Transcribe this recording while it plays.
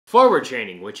forward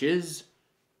chaining, which is,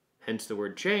 hence the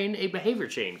word chain, a behavior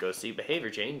chain. Go see behavior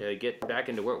chain to get back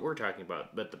into what we're talking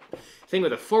about. But the thing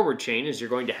with a forward chain is you're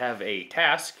going to have a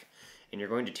task, and you're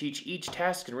going to teach each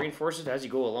task and reinforce it as you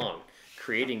go along,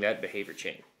 creating that behavior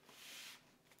chain.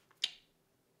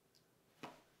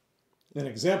 An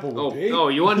example would be... Oh,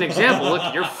 you want an example?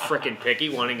 Look, you're frickin' picky,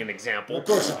 wanting an example. Of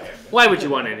course I am. Why would you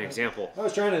want an example? I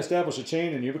was trying to establish a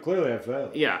chain, and you clearly have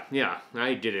failed. Yeah.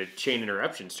 I did a chain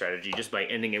interruption strategy just by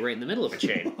ending it right in the middle of a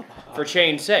chain, for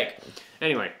chain's sake.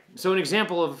 Anyway, so an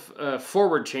example of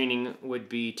forward chaining would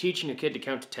be teaching a kid to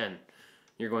count to 10.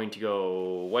 You're going to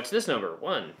go, what's this number?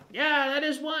 1. Yeah, that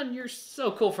is 1. You're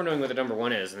so cool for knowing what the number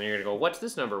 1 is. And then you're going to go, what's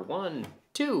this number? 1,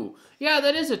 2. Yeah,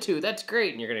 that is a 2. That's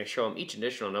great. And you're going to show them each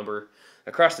additional number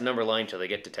across the number line till they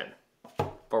get to 10.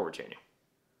 Forward chaining.